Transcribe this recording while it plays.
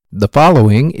The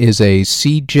following is a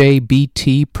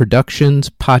CJBT Productions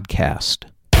podcast.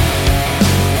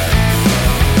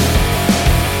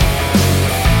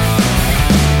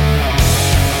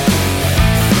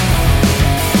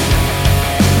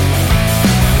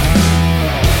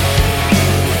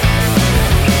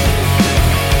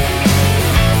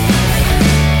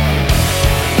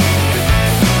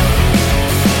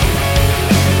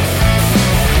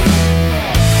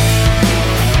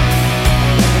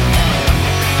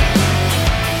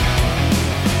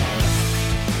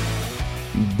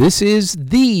 This is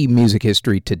the Music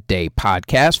History Today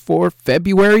podcast for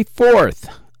February 4th.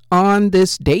 On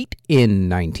this date in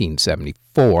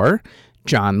 1974,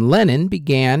 John Lennon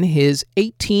began his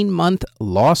 18-month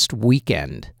Lost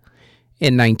Weekend.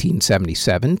 In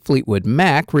 1977, Fleetwood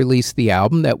Mac released the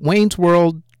album that Wayne's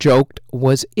World joked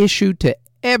was issued to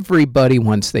everybody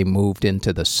once they moved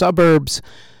into the suburbs,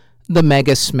 the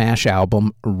mega smash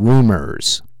album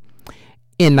Rumors.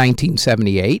 In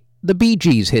 1978, the Bee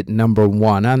Gees hit number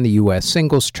 1 on the U.S.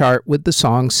 singles chart with the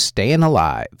song Stayin'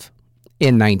 Alive.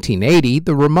 In 1980,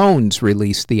 the Ramones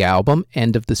released the album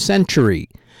End of the Century.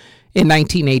 In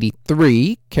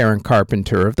 1983, Karen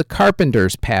Carpenter of the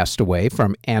Carpenters passed away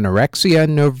from anorexia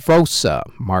nervosa,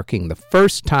 marking the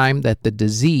first time that the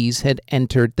disease had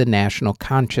entered the national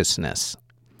consciousness.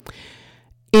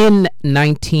 In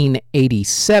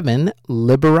 1987,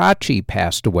 Liberace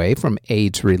passed away from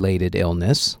AIDS-related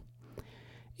illness.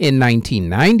 In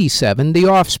 1997, The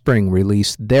Offspring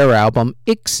released their album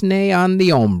Ixnay on the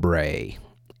Hombre.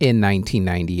 In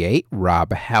 1998,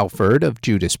 Rob Halford of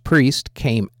Judas Priest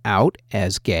came out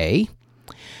as gay.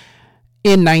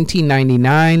 In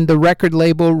 1999, the record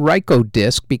label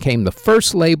Rykodisc became the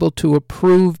first label to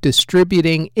approve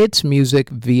distributing its music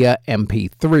via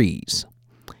MP3s.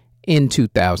 In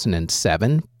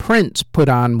 2007, Prince put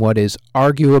on what is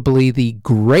arguably the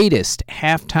greatest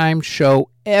halftime show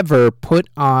ever put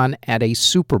on at a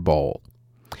Super Bowl.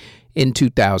 In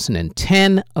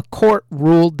 2010, a court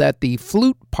ruled that the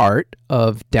flute part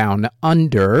of Down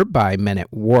Under by Men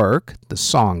at Work, the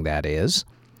song that is,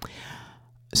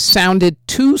 sounded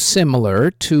too similar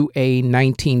to a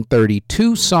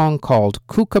 1932 song called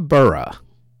Kookaburra.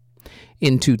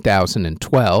 In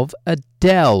 2012,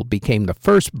 Adele became the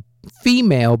first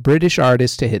female British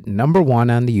artist to hit number 1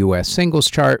 on the U.S.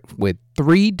 singles chart with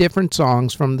 3 different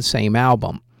songs from the same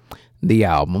album. The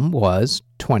album was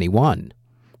 21.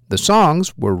 The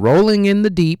songs were Rolling in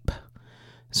the Deep,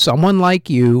 Someone Like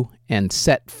You, and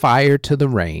Set Fire to the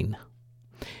Rain.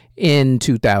 In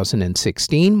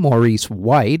 2016, Maurice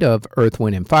White of Earth,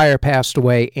 Wind & Fire passed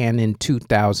away, and in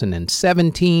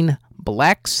 2017,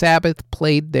 Black Sabbath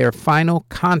played their final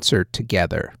concert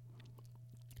together.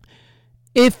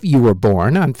 If you were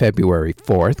born on February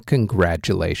 4th,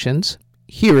 congratulations.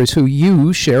 Here is who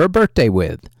you share a birthday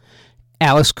with.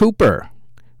 Alice Cooper,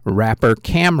 rapper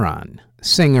Cameron,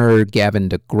 singer Gavin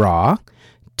DeGraw,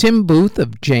 Tim Booth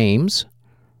of James,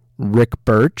 Rick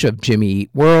Birch of Jimmy Eat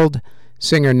World,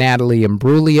 singer Natalie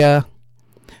Imbruglia,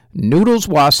 Noodles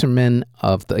Wasserman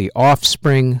of The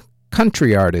Offspring,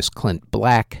 country artist Clint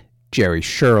Black, Jerry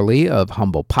Shirley of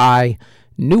Humble Pie,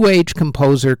 New Age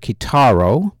composer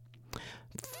Kitaro,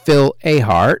 Phil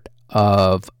Ahart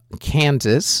of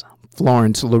Kansas,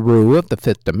 Florence LaRue of The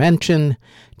Fifth Dimension,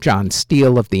 John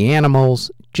Steele of The Animals,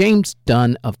 James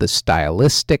Dunn of The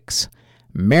Stylistics,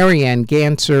 Marianne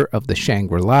Ganser of The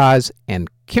Shangri-Las, and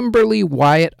Kimberly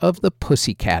Wyatt of The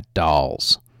Pussycat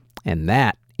Dolls. And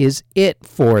that is it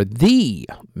for the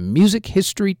Music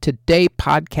History Today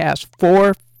podcast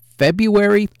for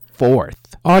February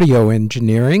 4th. Audio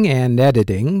engineering and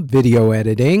editing, video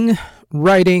editing,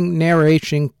 writing,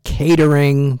 narration,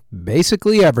 catering,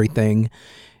 basically everything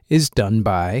is done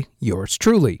by yours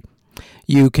truly.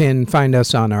 You can find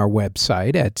us on our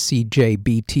website at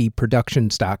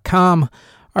cjbtproductions.com.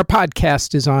 Our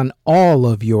podcast is on all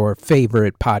of your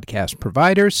favorite podcast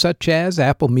providers, such as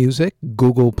Apple Music,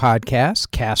 Google Podcasts,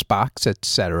 CastBox,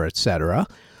 etc., etc.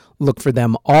 Look for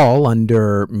them all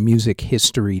under Music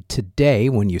History Today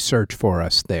when you search for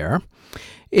us there.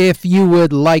 If you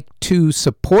would like to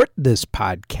support this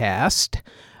podcast,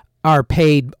 our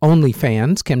paid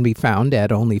OnlyFans can be found at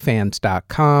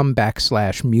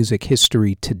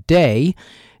onlyfans.com/musichistorytoday,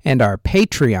 and our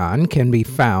Patreon can be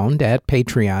found at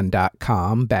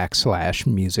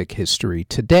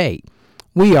patreon.com/musichistorytoday.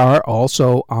 We are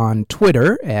also on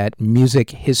Twitter at Music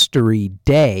History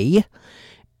Day,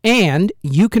 and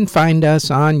you can find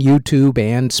us on YouTube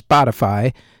and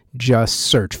Spotify. Just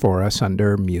search for us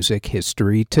under Music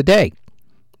History Today.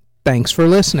 Thanks for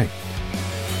listening.